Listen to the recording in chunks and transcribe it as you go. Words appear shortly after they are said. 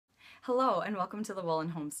Hello and welcome to the Woolen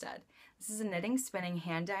Homestead. This is a knitting, spinning,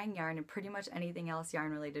 hand dyeing yarn, and pretty much anything else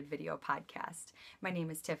yarn related video podcast. My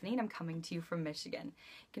name is Tiffany and I'm coming to you from Michigan.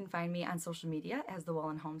 You can find me on social media as the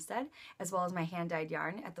Woolen Homestead, as well as my hand dyed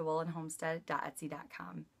yarn at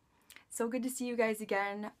thewoolenhomestead.etsy.com. So good to see you guys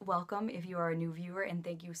again. Welcome if you are a new viewer, and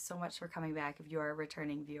thank you so much for coming back if you are a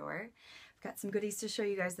returning viewer. I've got some goodies to show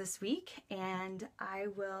you guys this week, and I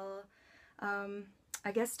will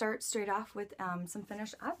I guess start straight off with some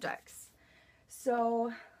finished objects.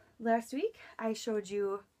 So last week I showed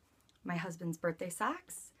you my husband's birthday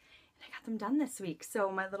socks, and I got them done this week.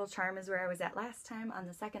 So my little charm is where I was at last time on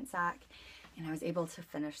the second sock, and I was able to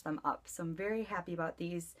finish them up. So I'm very happy about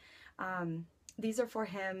these. These are for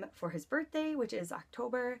him for his birthday, which is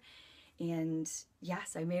October, and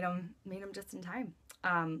yes, I made them just in time.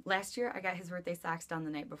 Last year I got his birthday socks done the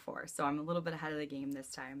night before, so I'm a little bit ahead of the game this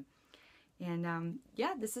time. And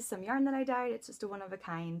yeah, this is some yarn that I dyed. It's just a one of a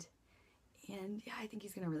kind. And yeah, I think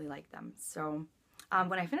he's going to really like them. So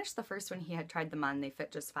when I finished the first one, he had tried them on. They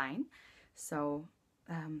fit just fine. So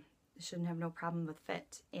shouldn't have no problem with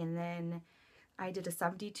fit. And then I did a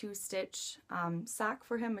 72 stitch sock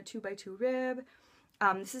for him, a 2x2 rib.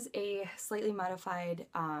 This is a slightly modified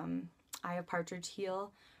Eye of Partridge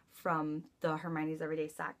heel from the Hermione's Everyday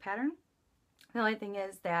Sock pattern. The only thing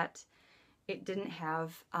is that it didn't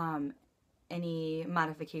have any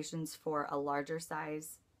modifications for a larger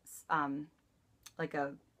size, like I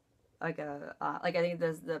think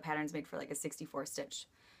the pattern's made for like a 64 stitch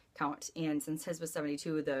count, and since his was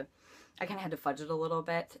 72, I kind of had to fudge it a little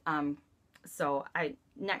bit. So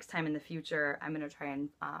next time in the future, I'm gonna try and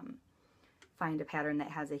find a pattern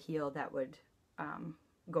that has a heel that would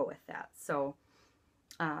go with that. So,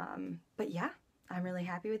 but yeah, I'm really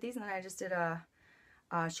happy with these. And then I just did a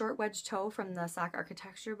short wedge toe from the sock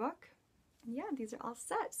architecture book. Yeah, these are all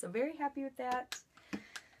set, so very happy with that.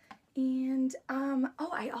 And oh,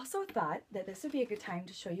 I also thought that this would be a good time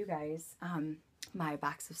to show you guys my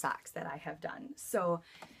box of socks that I have done. So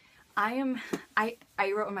I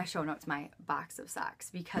wrote in my show notes my box of socks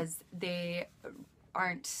because they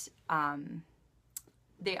aren't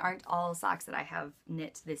all socks that I have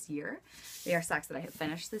knit this year. They are socks that I have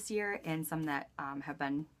finished this year, and some that have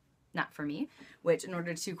been not for me, which in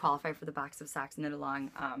order to qualify for the box of socks knit along,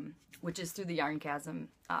 which is through the Yarncasm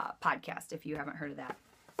podcast, if you haven't heard of that.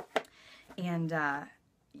 And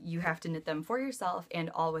you have to knit them for yourself and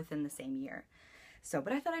all within the same year. So,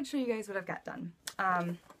 but I thought I'd show you guys what I've got done.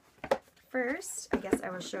 First, I guess I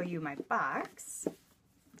will show you my box.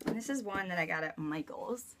 And this is one that I got at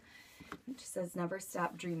Michael's. It just says "Never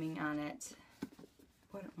Stop Dreaming" on it.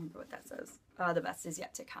 Oh, I don't remember what that says. The best is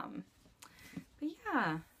yet to come. But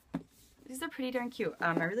yeah, these are pretty darn cute.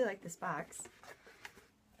 I really like this box.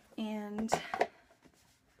 And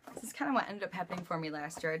this is kind of what ended up happening for me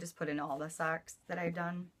last year. I just put in all the socks that I've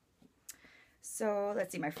done. So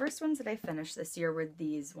let's see, my first ones that I finished this year were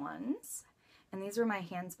these ones. And these were my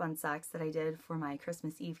hand spun socks that I did for my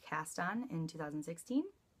Christmas Eve cast on in 2016.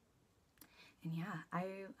 And yeah, I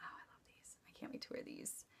love these. I can't wait to wear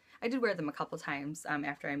these. I did wear them a couple times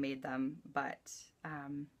after I made them, but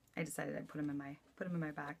I decided I'd put them in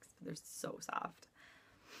my box. They're so soft.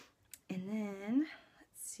 And then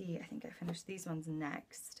let's see, I think I finished these ones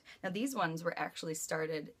next. Now these ones were actually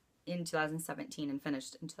started in 2017 and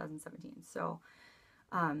finished in 2017. So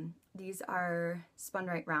these are spun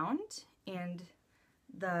right round, and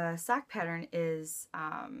the sock pattern is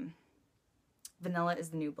vanilla is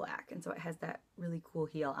the new black, and so it has that really cool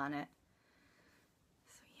heel on it.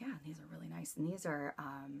 So yeah, these are really nice, and these are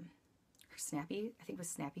snappy, I think it was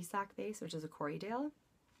Snappy Sock Base, which is a Corriedale.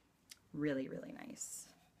 Really, really nice.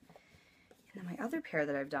 And then my other pair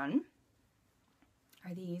that I've done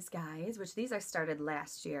are these guys, which these I started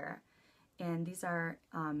last year. And these are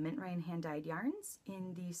Mint Rain hand-dyed yarns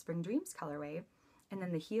in the Spring Dreams colorway. And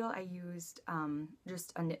then the heel I used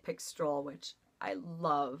just a Knit Pick Stroll, which I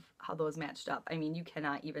love how those matched up. I mean, you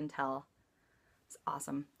cannot even tell. It's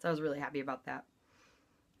awesome. So I was really happy about that.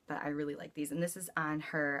 But I really like these. And this is on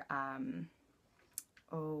her,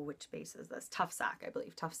 oh, which base is this? Tough Sock, I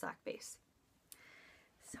believe. Tough Sock base.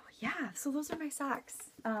 So yeah, so those are my socks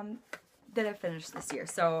that I finished this year.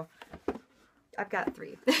 So I've got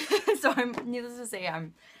 3. So needless to say,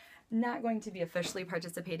 I'm not going to be officially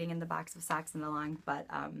participating in the box of socks in the long, but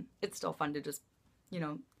it's still fun to just, you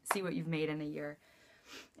know, see what you've made in a year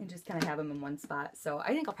and just kind of have them in one spot. So I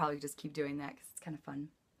think I'll probably just keep doing that because it's kind of fun.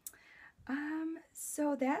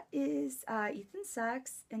 So that is Ethan's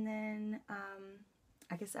socks, and then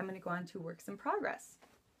I guess I'm going to go on to works in progress.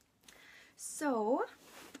 So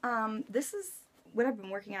this is what I've been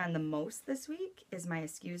working on the most this week is my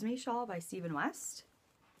Excuse Me shawl by Stephen West.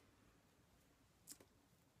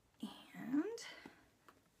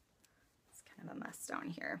 this down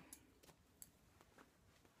here.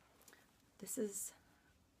 This is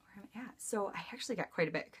where I'm at. So I actually got quite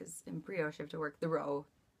a bit because in brioche you have to work the row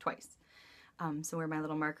twice. So where my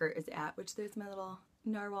little marker is at, which there's my little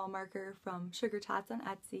narwhal marker from Sugar Tots on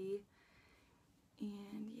Etsy.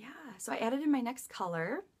 And yeah, so I added in my next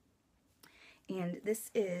color. And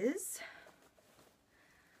this is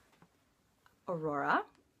Aurora,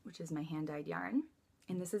 which is my hand-dyed yarn.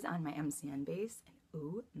 And this is on my MCN base. And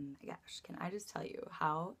oh my gosh, can I just tell you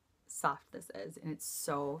how soft this is? And it's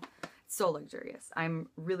so luxurious. I'm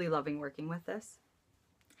really loving working with this.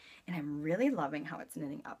 And I'm really loving how it's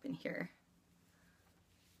knitting up in here.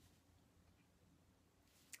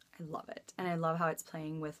 I love it. And I love how it's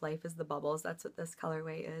playing with Life is the Bubbles. That's what this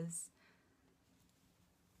colorway is.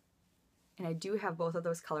 And I do have both of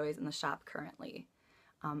those colorways in the shop currently.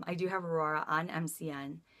 I do have Aurora on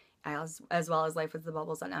MCN, as well as Life is the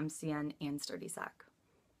Bubbles on MCN and Sturdy Sock.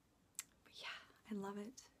 But yeah, I love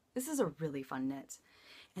it. This is a really fun knit.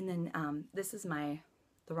 And then this is the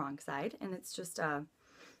wrong side, and it's just a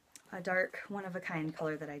dark one-of-a-kind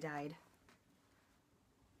color that I dyed.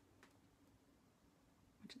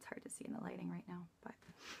 Which is hard to see in the lighting right now, but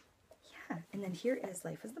yeah. And then here is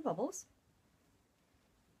Life is the Bubbles.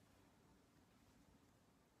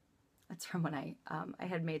 That's from when I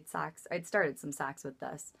had made socks. I'd started some socks with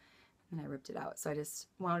this, and I ripped it out. So I just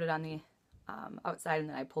wound it on the outside, and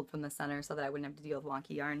then I pulled from the center so that I wouldn't have to deal with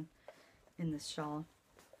wonky yarn in this shawl.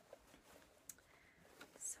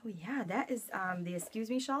 So yeah, that is the Excuse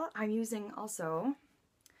Me shawl. I'm using also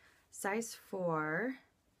size 4.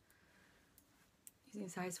 Using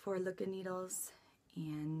size 4 Looka needles,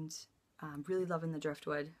 and really loving the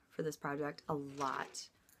driftwood for this project a lot.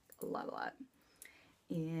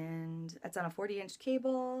 And it's on a 40-inch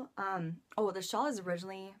cable. Oh, the shawl is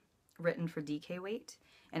originally written for DK weight,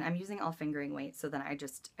 and I'm using all fingering weight, so then I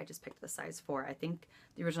just picked the size 4. I think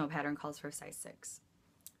the original pattern calls for a size 6.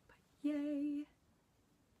 But yay!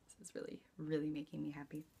 This is really making me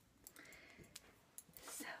happy.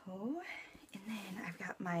 So, and then I've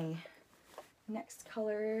got my next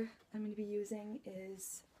color I'm going to be using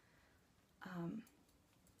is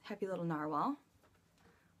Happy Little Narwhal,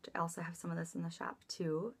 which I also have some of this in the shop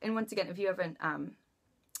too. And once again, if you haven't,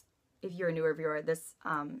 if you're a newer viewer, this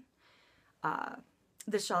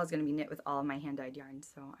this shawl is going to be knit with all of my hand-dyed yarn.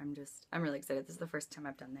 So I'm really excited. This is the first time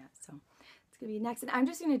I've done that. So it's going to be next. And I'm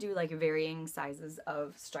just going to do like varying sizes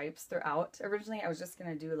of stripes throughout. Originally, I was just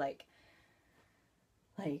going to do like,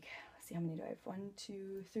 let's see, how many do I have? 1,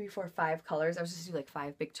 2, 3, 4, 5 colors. I was just going to do like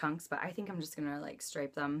 5 big chunks, but I think I'm just going to like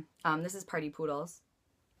stripe them. This is Party Poodles,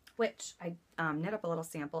 which I knit up a little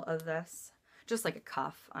sample of this, just like a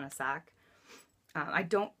cuff on a sock. I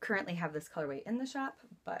don't currently have this colorway in the shop,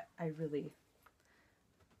 but I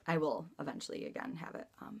will eventually again have it,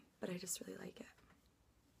 but I just really like it.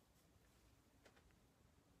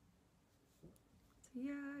 So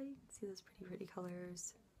yeah, you can see those pretty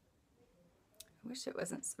colors. I wish it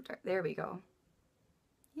wasn't so dark. There we go.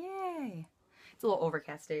 Yay! It's a little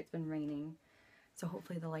overcast day. It's been raining, so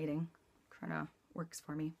hopefully the lighting kind of works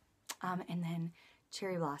for me. And then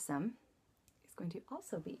Cherry Blossom is going to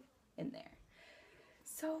also be in there.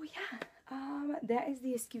 So yeah, that is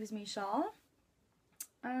the Excuse Me shawl.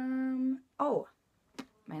 Oh,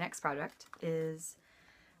 my next project is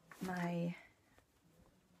my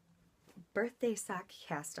birthday sock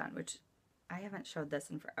cast on, which I haven't showed this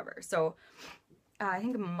in forever. So I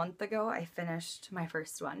think a month ago I finished my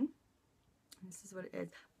first one. This is what it is.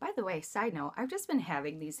 By the way, side note, I've just been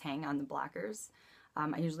having these hang on the blockers.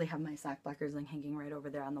 I usually have my sock blockers like hanging right over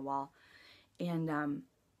there on the wall. And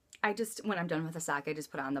when I'm done with a sock, I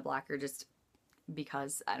just put on the blocker just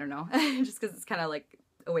because, I don't know, just because it's kind of like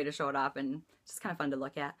a way to show it off and just kind of fun to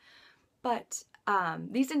look at. But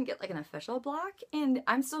these didn't get like an official block, and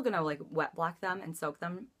I'm still gonna like wet block them and soak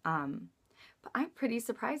them. But I'm pretty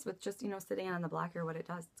surprised with just, sitting on the blocker what it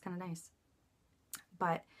does. It's kind of nice.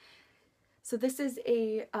 But so this is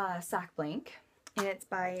a sock blank, and it's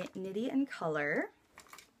by Knittin Color,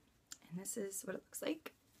 and this is what it looks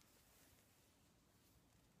like.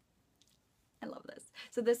 I love this.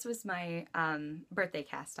 So this was my birthday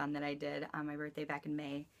cast on that I did on my birthday back in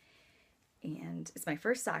May. And it's my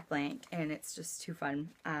first sock blank, and it's just too fun.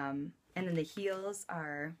 And then the heels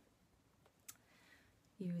are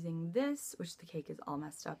using this, which the cake is all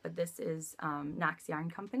messed up, but this is Knox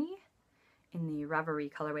Yarn Company in the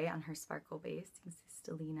Ravelry colorway on her sparkle base. You can see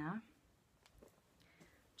Stellina,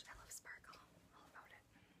 which I love sparkle, all about it.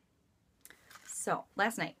 So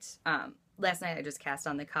last night I just cast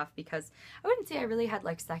on the cuff because I wouldn't say I really had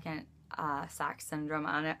like second sock syndrome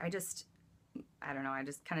on it. I don't know, I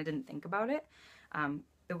just kind of didn't think about it.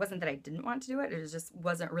 it wasn't that I didn't want to do it. It just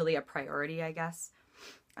wasn't really a priority, I guess.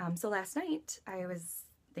 So last night I was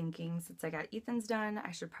thinking, since I got Ethan's done,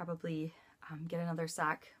 I should probably get another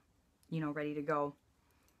sock, you know, ready to go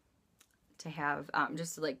to have,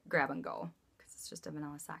 just to like grab and go, because it's just a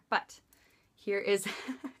vanilla sock. But here is,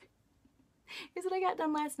 here's what I got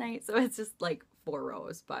done last night. So it's just like 4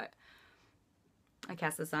 rows, but I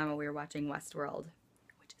cast this on while we were watching Westworld,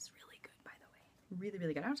 which is really good, by the way. Really,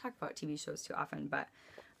 really good. I don't talk about TV shows too often, but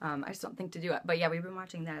I just don't think to do it. But yeah, we've been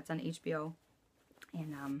watching that. It's on HBO,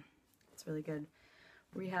 and it's really good.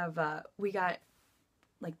 We have, we got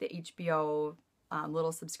like the HBO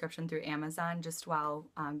little subscription through Amazon just while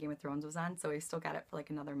Game of Thrones was on, so we still got it for like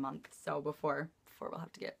another month. So before we'll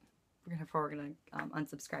have to get, we're gonna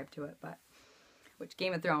unsubscribe to it. But which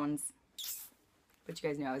Game of Thrones, but you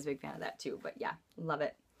guys know I was a big fan of that too. But yeah, love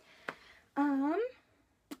it.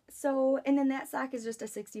 So, and then that sock is just a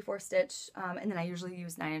 64 stitch, and then I usually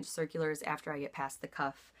use 9-inch circulars after I get past the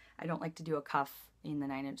cuff. I don't like to do a cuff in the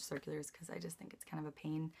 9-inch circulars because I just think it's kind of a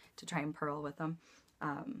pain to try and purl with them.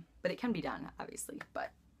 But it can be done, obviously.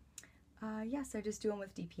 But yes, I just do them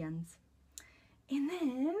with DPNs. And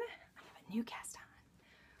then I have a new cast on,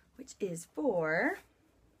 which is for,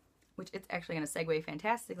 which it's actually going to segue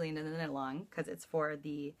fantastically into the knit along because it's for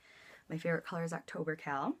the, my favorite color is October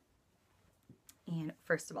Cal. And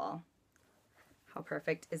first of all, how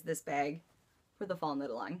perfect is this bag for the fall knit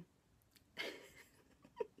along?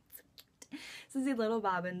 This is the Little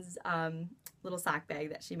Bobbins little sock bag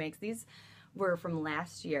that she makes. These were from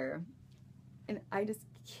last year, and I just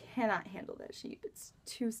cannot handle that sheep. It's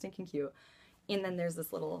too stinking cute. And then there's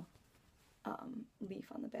this little leaf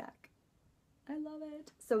on the back. I love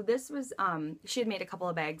it. So this was, she had made a couple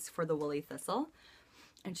of bags for the Woolly Thistle,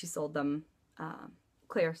 and she sold them,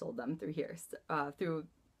 Claire sold them through here, through,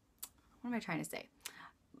 what am I trying to say?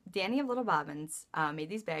 Danny of Little Bobbins made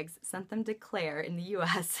these bags, sent them to Claire in the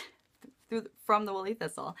U.S., from the Woolly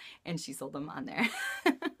Thistle, and she sold them on there.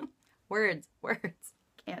 Words.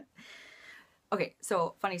 Can't. Okay,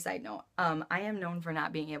 so funny side note. I am known for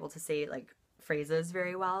not being able to say like phrases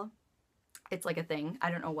very well. It's like a thing. I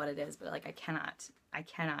don't know what it is, but like I cannot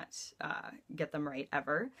get them right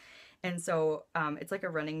ever. And so it's like a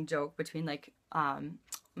running joke between like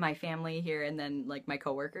my family here and then like my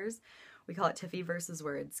coworkers. We call it Tiffy versus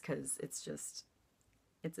words because it's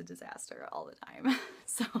a disaster all the time.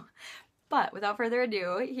 So, but without further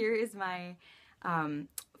ado, here is my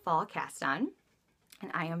fall cast on, and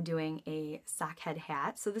I am doing a sock head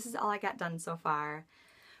hat. So this is all I got done so far,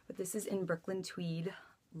 but this is in Brooklyn Tweed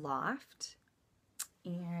Loft,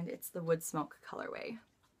 and it's the Wood Smoke colorway.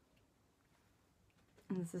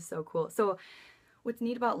 And this is so cool. So what's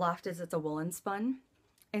neat about Loft is it's a woolen spun,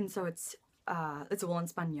 and so it's a woolen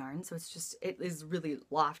spun yarn, so it is really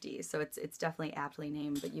lofty, so it's definitely aptly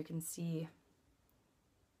named. But you can see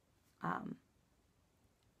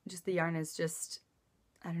just the yarn is just,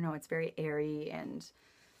 I don't know, it's very airy and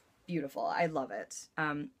beautiful. I love it.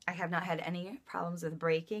 I have not had any problems with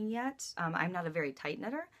breaking yet. I'm not a very tight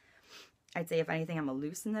knitter. I'd say if anything I'm a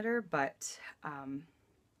loose knitter, but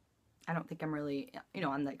I don't think I'm really, you know,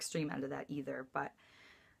 on the extreme end of that either. But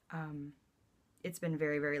it's been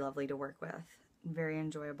very, very lovely to work with. Very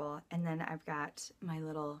enjoyable. And then I've got my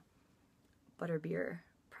little Butterbeer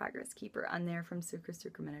Progress Keeper on there from Sucre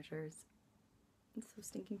Miniatures. It's so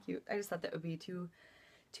stinking cute. I just thought that would be too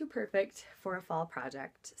perfect for a fall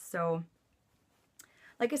project. So,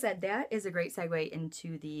 like I said, that is a great segue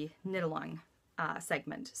into the knit along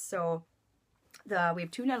segment. So we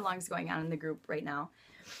have 2 knit alongs going on in the group right now.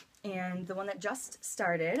 And the one that just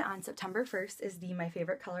started on September 1st is My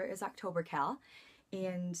Favorite Color is October Cal.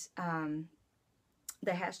 And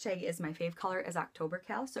the hashtag is My Fave Color is October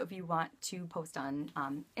Cal. So if you want to post on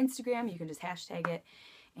Instagram, you can just hashtag it,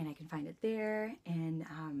 and I can find it there and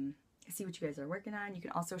see what you guys are working on. You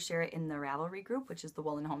can also share it in the Ravelry group, which is the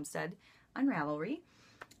Woolen Homestead on Ravelry.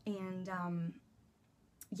 And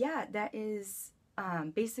yeah, that is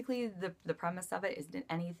basically the premise of it is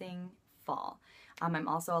anything fall. I'm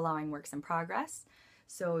also allowing works in progress,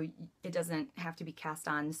 so it doesn't have to be cast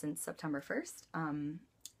on since September 1st.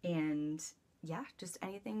 And yeah, just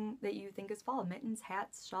anything that you think is fall. Mittens,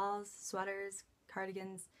 hats, shawls, sweaters,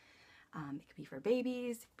 cardigans. It could be for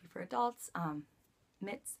babies, it could be for adults,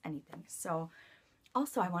 mitts, anything. So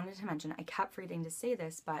also I wanted to mention, I kept forgetting to say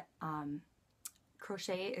this, but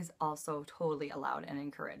crochet is also totally allowed and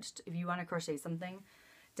encouraged. If you want to crochet something,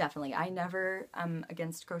 definitely. I never am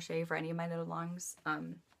against crochet for any of my knit alongs.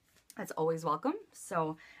 That's always welcome.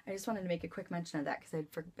 So I just wanted to make a quick mention of that because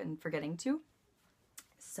I'd been forgetting to.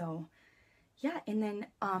 So yeah, and then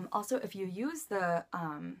also if you use the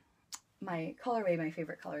my colorway, my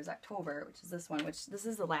favorite color is October, which is this one, which this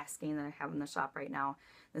is the last skein that I have in the shop right now.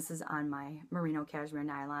 This is on my merino cashmere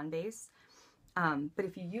nylon base. But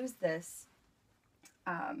if you use this,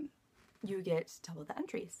 you get double the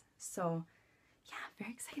entries. So yeah,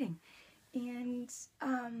 very exciting. And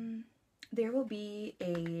there will be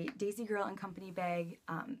a Daisy Girl and Company bag,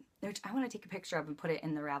 which I want to take a picture of and put it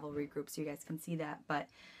in the Ravelry group so you guys can see that. But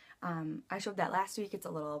I showed that last week. It's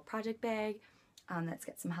a little project bag that's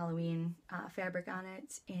got some Halloween fabric on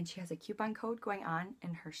it. And she has a coupon code going on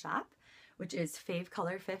in her shop, which is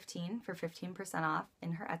FaveColor15 for 15% off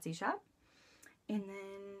in her Etsy shop. And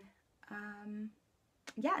then,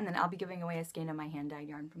 yeah, and then I'll be giving away a skein of my hand-dyed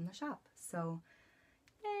yarn from the shop. So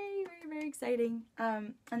yay, very, very exciting.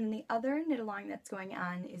 And then the other knit-along that's going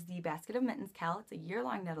on is the Basket of Mittens Cal. It's a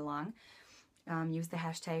year-long knit-along. Use the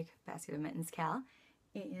hashtag Basket of Mittens Cal.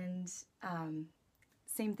 And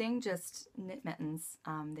same thing, just knit mittens.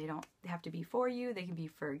 They don't have to be for you. They can be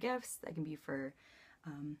for gifts. They can be for,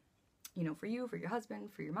 you know, for you, for your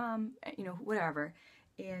husband, for your mom, you know, whatever.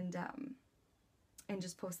 And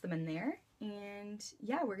just post them in there. And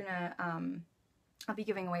yeah, we're gonna, I'll be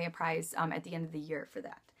giving away a prize at the end of the year for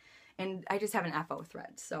that. And I just have an FO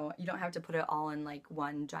thread, so you don't have to put it all in like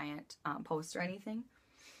one giant post or anything,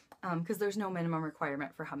 because there's no minimum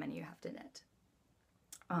requirement for how many you have to knit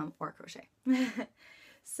or crochet.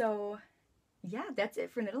 So yeah, that's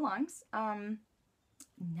it for knit-alongs.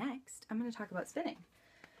 Next, I'm going to talk about spinning,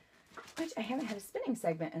 which I haven't had a spinning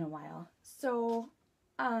segment in a while. So,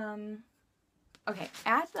 okay,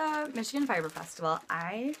 at the Michigan Fiber Festival,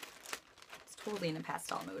 I was totally in a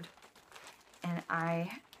pastel mood, and I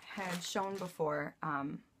had shown before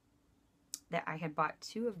that I had bought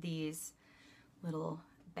 2 of these little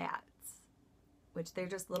bats, which they're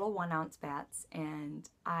just little 1-ounce bats, and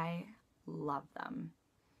I love them.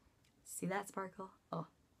 See that sparkle? Oh,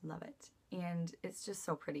 love it. And it's just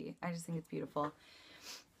so pretty. I just think it's beautiful.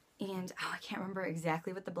 And oh, I can't remember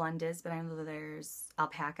exactly what the blend is, but I know there's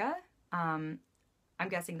alpaca. I'm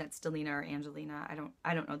guessing that's Delina or Angelina.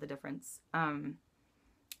 I don't know the difference. And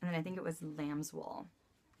then I think it was lamb's wool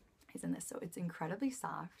is in this. So it's incredibly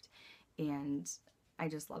soft, and I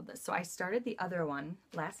just love this. So I started the other one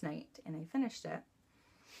last night and I finished it.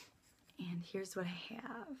 And here's what I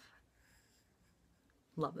have.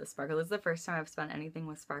 Love this sparkle. This is the first time I've spun anything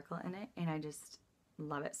with sparkle in it, and I just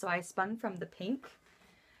love it. So I spun from the pink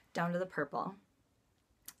down to the purple.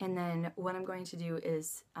 And then what I'm going to do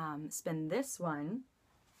is spin this one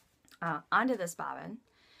onto this bobbin,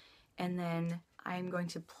 and then I'm going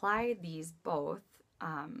to ply these both,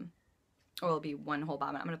 or it'll be one whole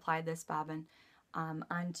bobbin. I'm going to apply this bobbin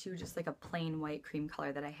onto just like a plain white cream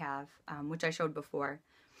color that I have, which I showed before,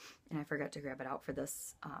 and I forgot to grab it out for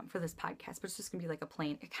this podcast, but it's just going to be like a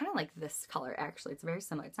plain, kind of like this color actually. It's very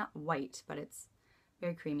similar. It's not white, but it's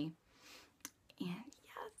very creamy. And yeah,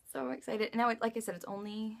 so excited. Now, like I said, it's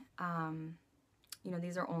only, you know,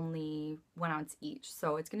 these are only 1 ounce each,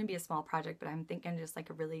 so it's going to be a small project, but I'm thinking just like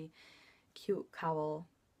a really cute cowl,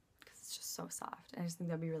 because it's just so soft. I just think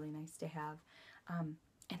that'd be really nice to have. And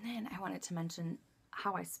then I wanted to mention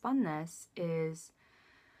how I spun this is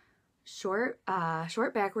short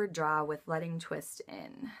backward draw with letting twist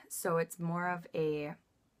in. So it's more of a,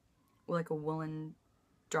 like a woolen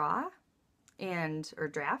draw or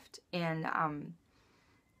draft. And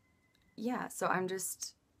yeah, so I'm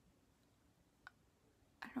just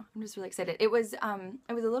really excited. It was a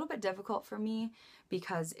little bit difficult for me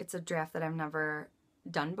because it's a draft that I've never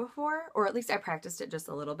done before, or at least I practiced it just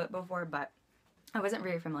a little bit before, but I wasn't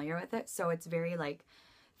very familiar with it. So it's very like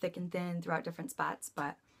thick and thin throughout different spots,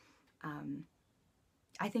 but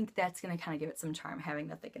I think that's going to kind of give it some charm, having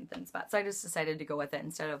the thick and thin spots. So I just decided to go with it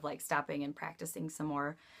instead of like stopping and practicing some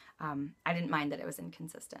more. I didn't mind that it was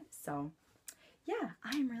inconsistent. So yeah,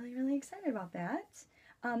 I'm really, really excited about that.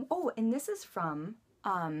 Oh, and this is from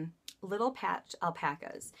Little Patch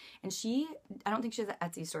Alpacas. And I don't think she has an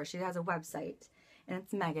Etsy store. She has a website, and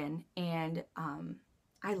it's Megan. And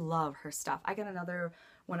I love her stuff. I got another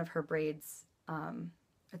one of her braids.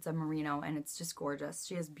 It's a merino, and it's just gorgeous.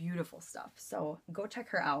 She has beautiful stuff, so go check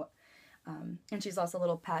her out. And she's also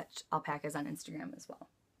Little Patch Alpacas on Instagram as well.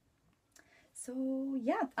 So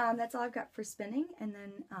yeah, that's all I've got for spinning. And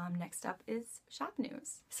then next up is shop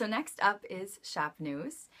news. So next up is shop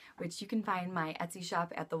news, which you can find my Etsy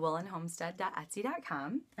shop at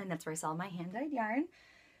thewoolenhomestead.etsy.com, and that's where I sell my hand-dyed yarn.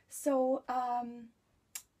 So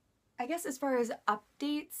I guess as far as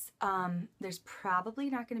updates, there's probably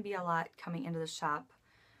not going to be a lot coming into the shop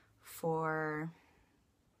for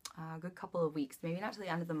a good couple of weeks, maybe not till the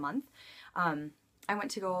end of the month. I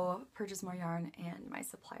went to go purchase more yarn, and my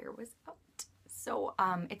supplier was out. So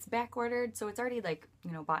it's back ordered, so it's already like,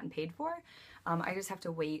 you know, bought and paid for. I just have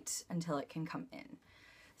to wait until it can come in.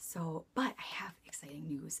 So, but I have exciting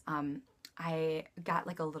news. I got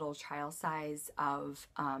like a little trial size of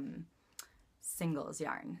singles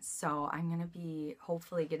yarn. So I'm going to be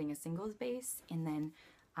hopefully getting a singles base, and then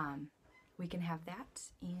we can have that.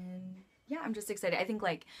 And yeah, I'm just excited. I think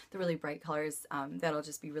like the really bright colors, that'll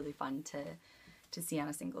just be really fun to see on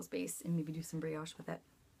a singles base, and maybe do some brioche with it.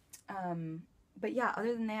 But yeah,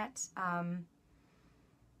 other than that,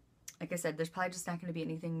 like I said, there's probably just not going to be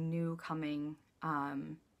anything new coming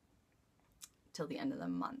till the end of the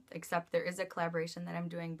month, except there is a collaboration that I'm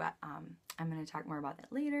doing, but I'm going to talk more about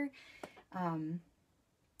that later.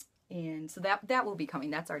 And so that will be coming.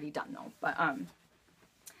 That's already done though. But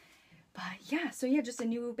yeah, so yeah, just a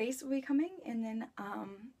new base will be coming, and then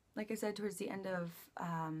like I said, towards the end of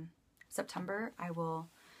September, I will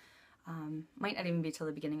might not even be till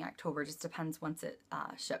the beginning of October, just depends once it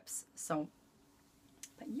ships. So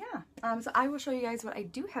but yeah, so I will show you guys what I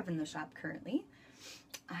do have in the shop currently.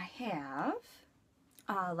 I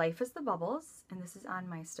have Life is the Bubbles, and this is on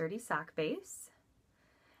my sturdy sock base.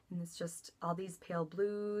 And it's just all these pale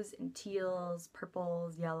blues and teals,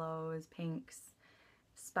 purples, yellows, pinks,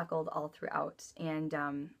 speckled all throughout.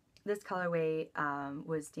 And this colorway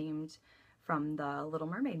was themed from the Little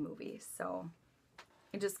Mermaid movie. So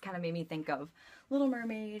it just kind of made me think of Little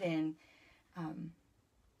Mermaid, and,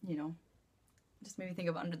 you know, just made me think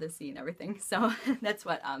of Under the Sea and everything. So that's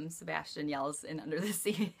what Sebastian yells in Under the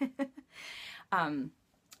Sea.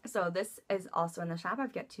 So this is also in the shop.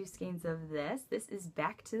 I've got 2 skeins of this. This is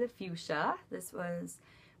Back to the Fuchsia. This was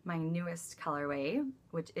my newest colorway,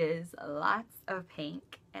 which is lots of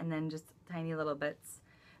pink and then just tiny little bits,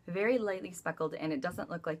 very lightly speckled, and it doesn't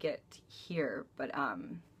look like it here, but I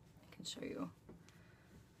can show you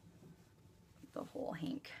the whole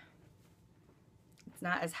hank. It's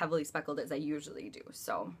not as heavily speckled as I usually do,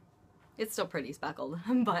 so it's still pretty speckled,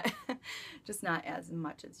 but just not as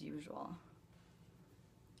much as usual.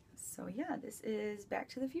 So yeah, this is Back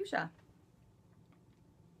to the Fuchsia.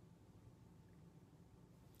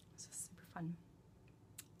 This is super fun.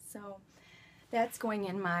 So that's going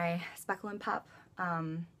in my Speckle and Pop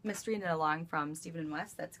Mystery Knit Along from Stephen &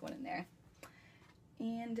 West. That's going in there.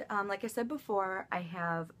 And like I said before, I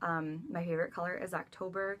have my favorite color is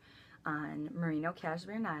October on Merino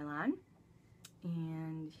Cashmere Nylon.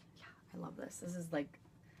 And yeah, I love this. This is like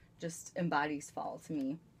just embodies fall to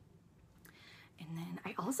me. And then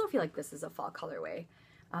I also feel like this is a fall colorway.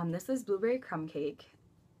 This is Blueberry Crumb Cake.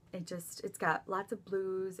 It's got lots of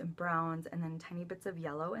blues and browns and then tiny bits of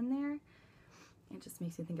yellow in there. It just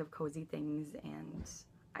makes me think of cozy things, and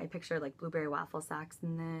I picture like blueberry waffle socks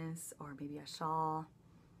in this, or maybe a shawl.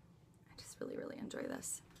 I just really, really enjoy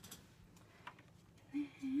this. And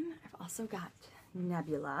then I've also got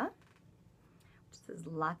Nebula, which is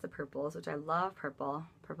lots of purples, which I love purple.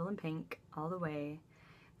 Purple and pink all the way.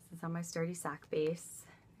 This is on my sturdy sock base.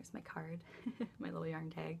 There's my card, my little yarn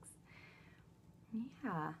tags.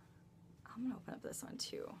 Yeah, I'm gonna open up this one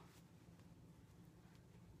too.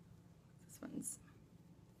 This one's,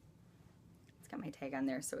 it's got my tag on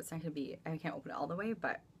there, so it's not gonna be, I can't open it all the way,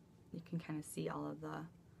 but you can kind of see all of how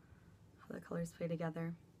the colors play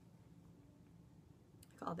together.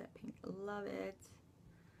 Look at all that pink, love it.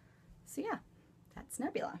 So yeah, that's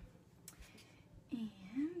Nebula. And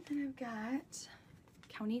then I've got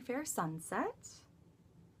County Fair Sunset.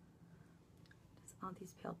 Just all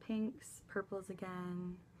these pale pinks, purples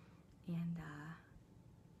again, and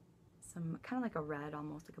some kind of like a red,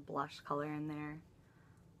 almost like a blush color in there.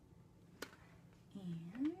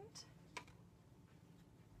 And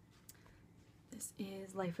this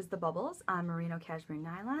is Life is the Bubbles on Merino Cashmere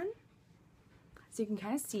Nylon. So you can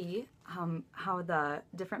kind of see how the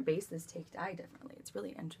different bases take dye differently. It's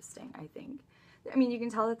really interesting, I think. I mean, you can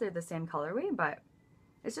tell that they're the same colorway, but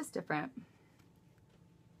it's just different.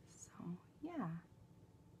 So, yeah.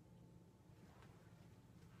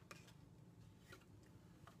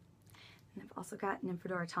 And I've also got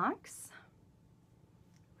Nymphadora Tonks,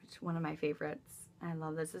 which one of my favorites. I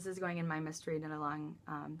love this. This is going in my Mystery Knit Along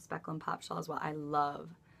Speckle and Pop shawl as well. I love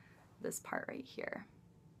this part right here.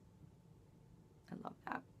 I love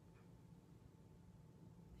that.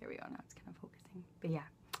 There we go. Now it's kind of focusing. But yeah,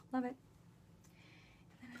 love it.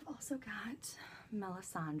 And then I've also got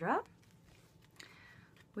Melisandre,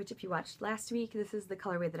 which if you watched last week, this is the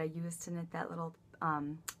colorway that I used to knit that little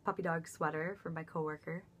puppy dog sweater for my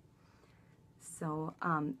coworker. So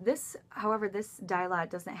however, this dye lot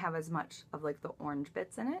doesn't have as much of like the orange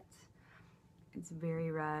bits in it. It's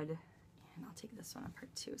very red, and I'll take this one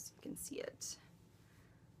apart too so you can see it.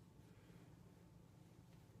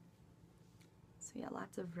 So yeah,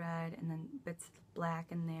 lots of red and then bits of black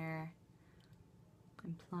in there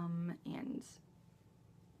and plum, and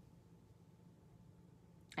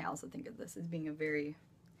I also think of this as being a very,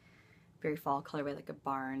 very fall colorway, like a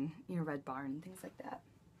barn, you know, red barn and things like that.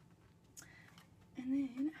 And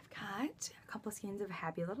then I've got a couple skeins of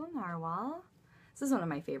Happy Little Narwhal. This is one of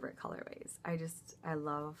my favorite colorways. I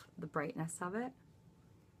love the brightness of it.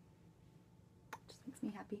 Just makes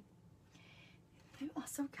me happy. I've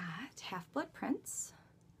also got Half-Blood Prints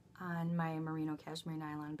on my merino cashmere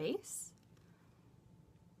nylon base.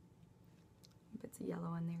 Bits of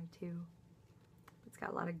yellow in there too. It's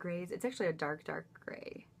got a lot of grays. It's actually a dark, dark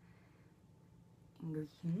gray. And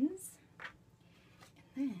greens.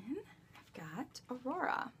 And then I've got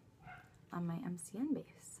Aurora on my MCN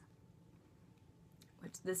base.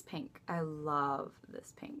 Which, this pink, I love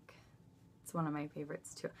this pink. It's one of my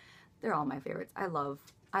favorites too. They're all my favorites. I love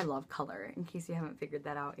color, in case you haven't figured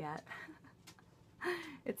that out yet.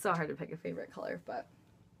 It's so hard to pick a favorite color, but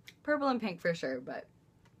purple and pink for sure, but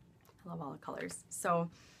I love all the colors. So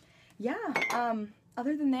yeah,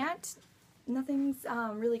 other than that, nothing's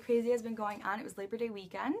really crazy has been going on. It was Labor Day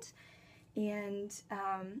weekend, and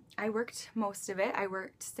I worked most of it. I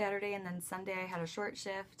worked Saturday, and then Sunday I had a short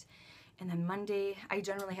shift, and then Monday, I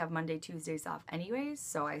generally have Monday, Tuesdays off anyways,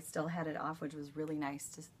 so I still had it off, which was really nice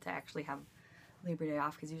to actually have Labor Day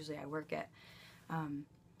off, because usually I work it.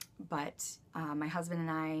 But my husband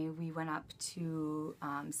and I, we went up to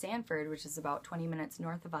Sanford, which is about 20 minutes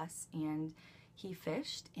north of us, and he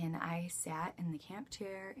fished, and I sat in the camp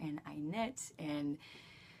chair and I knit, and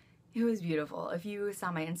it was beautiful. If you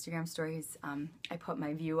saw my Instagram stories, I put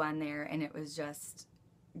my view on there, and it was just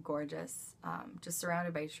gorgeous, just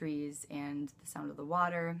surrounded by trees and the sound of the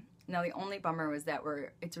water. Now the only bummer was that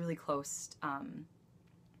it's really close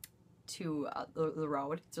to the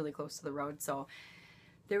road. It's really close to the road, so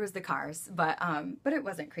there was the cars, but it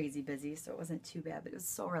wasn't crazy busy, so it wasn't too bad. But it was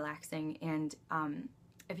so relaxing. And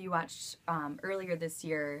if you watched earlier this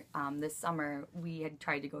year, this summer, we had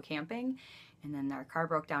tried to go camping, and then our car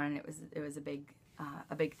broke down, and it was a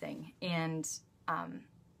big thing. And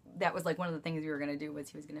that was like one of the things we were gonna do, was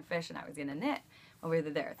he was gonna fish and I was gonna knit while we were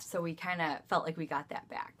there. So we kind of felt like we got that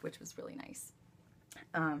back, which was really nice.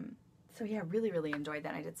 So yeah, really, really enjoyed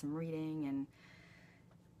that. I did some reading and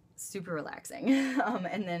super relaxing.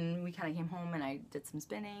 And then we kind of came home and I did some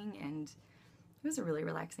spinning, and it was a really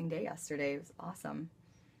relaxing day yesterday. It was awesome.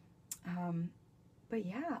 But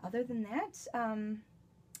yeah, other than that,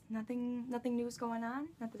 nothing new is going on,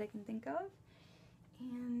 not that I can think of.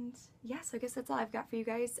 And yeah, so I guess that's all I've got for you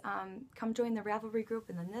guys. Come join the Ravelry group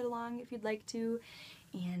and the knit along if you'd like to.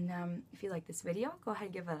 And if you like this video, go ahead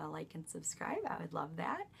and give it a like and subscribe. I would love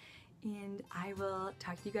that. And I will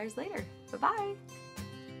talk to you guys later. Bye-bye.